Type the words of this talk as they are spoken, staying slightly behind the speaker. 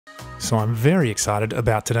So I'm very excited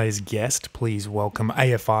about today's guest. Please welcome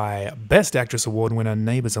AFI Best Actress Award winner,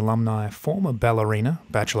 Neighbours alumni, former ballerina,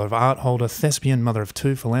 Bachelor of Art holder, thespian, mother of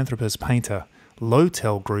two, philanthropist, painter,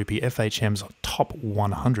 Lotel groupie, FHM's top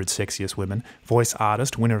 100 sexiest women, voice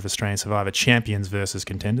artist, winner of Australian Survivor Champions vs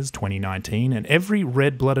Contenders 2019, and every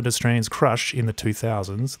red-blooded Australian's crush in the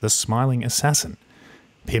 2000s, the smiling assassin,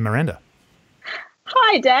 Pia Miranda.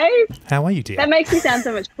 Hi, Dave. How are you, dear? That makes me sound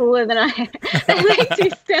so much cooler than I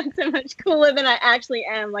actually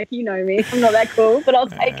am. Like, you know me. I'm not that cool, but I'll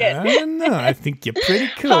take it. No, I think you're pretty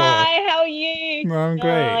cool. Hi, how are you? I'm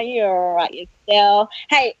great. Oh, you're all right yourself.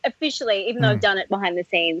 Hey, officially, even though I've done it behind the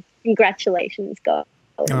scenes, congratulations, God.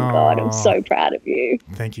 Oh, God, I'm so proud of you.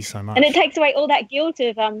 Thank you so much. And it takes away all that guilt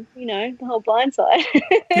of, the whole blindside.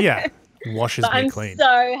 Yeah, washes me clean. I'm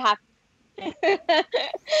so happy.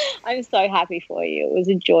 I'm so happy for you. It was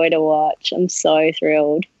a joy to watch. I'm so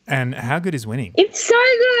thrilled. And how good is winning? It's so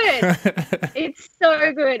good. It's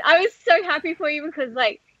so good. I was so happy for you because,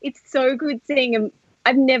 it's so good seeing him.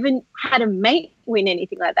 I've never had a mate win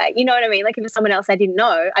anything like that. You know what I mean? Like, if it was someone else I didn't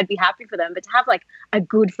know, I'd be happy for them. But to have, a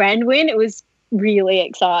good friend win, it was really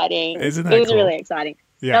exciting. Isn't that cool? It was really exciting.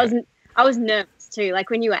 Yeah. I was nervous too. Like,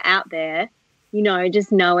 when you were out there,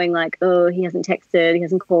 just knowing he hasn't texted, he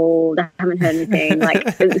hasn't called, I haven't heard anything.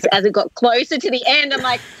 As it got closer to the end, I'm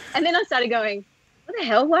like, and then I started going, what the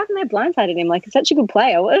hell? Why haven't they blindsided him? He's such a good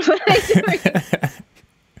player. What are they doing?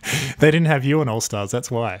 They didn't have you on All Stars, that's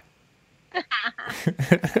why.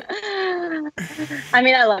 I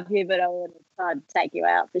mean, I love you, but I would have tried to take you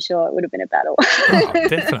out for sure. It would have been a battle. Oh,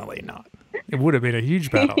 definitely not. It would have been a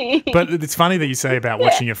huge battle. But it's funny that you say about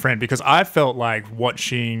watching your friend, because I felt like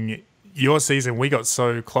watching your season, we got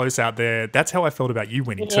so close out there. That's how I felt about you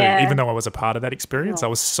winning too. Even though I was a part of that experience, I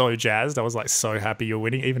was so jazzed. I was so happy you're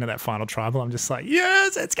winning. Even at that final tribal, I'm just like,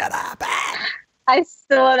 yes, it's gonna happen. I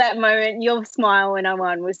saw that moment. Your smile when I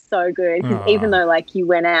won was so good. Because even though you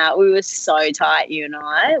went out, we were so tight, you and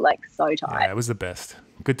I, so tight. Yeah, it was the best.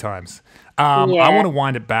 Good times. I want to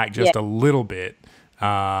wind it back just a little bit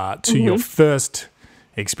to your first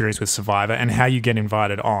experience with Survivor and how you get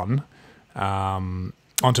invited on.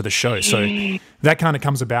 Onto the show. So that kind of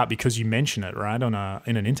comes about because you mention it, right, in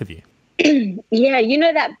an interview. Yeah, you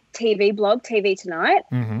know that TV blog, TV Tonight?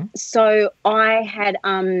 Mm-hmm. So I had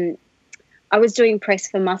I was doing press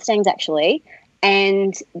for Mustangs actually,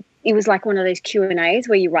 and it was one of those Q&As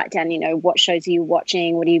where you write down, what shows are you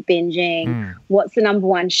watching, what are you binging, what's the number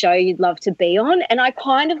one show you'd love to be on, and I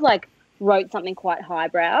kind of wrote something quite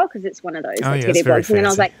highbrow because it's one of those TV blogs. And then I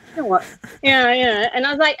was like, you know what? Yeah. And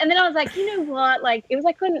I was like, you know what? It was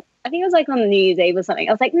I think it was on New Year's Eve or something.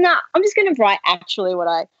 I was like, nah, I'm just going to write actually what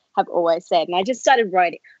I have always said. And I just started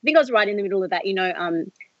writing. I think I was right in the middle of that,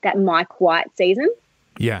 that Mike White season.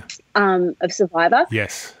 Yeah. Of Survivor.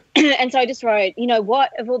 Yes. And so I just wrote, you know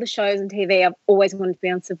what, of all the shows on TV, I've always wanted to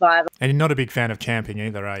be on Survivor. And you're not a big fan of camping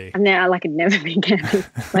either, are you? No, I'd never been camping.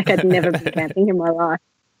 I'd never been camping in my life.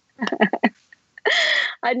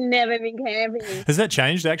 I'd never been camping. Has that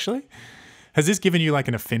changed, actually? Has this given you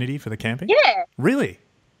an affinity for the camping? Yeah. Really?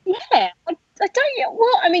 Yeah. I don't.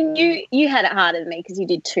 Well, I mean, you had it harder than me because you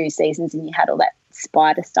did 2 seasons and you had all that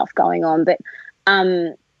spider stuff going on. But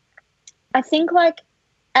I think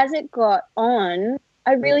as it got on,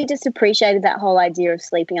 I really just appreciated that whole idea of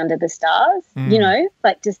sleeping under the stars.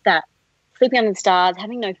 Just that sleeping under the stars,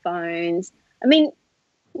 having no phones. I mean,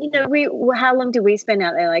 how long did we spend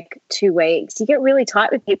out there? 2 weeks. You get really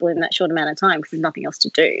tight with people in that short amount of time because there's nothing else to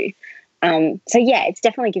do. So yeah, it's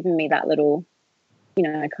definitely given me that little,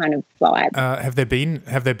 kind of vibe. Have there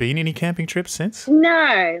been any camping trips since?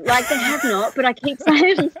 No, they have not. But I keep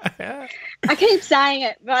saying,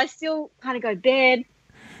 it, but I still kind of go bed,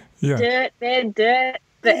 dirt, bed, dirt.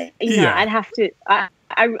 But I'd have to.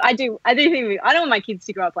 I do think I don't want my kids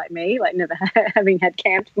to grow up like me, never having had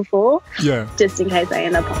camped before. Yeah. Just in case I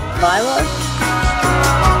end up on Survivor.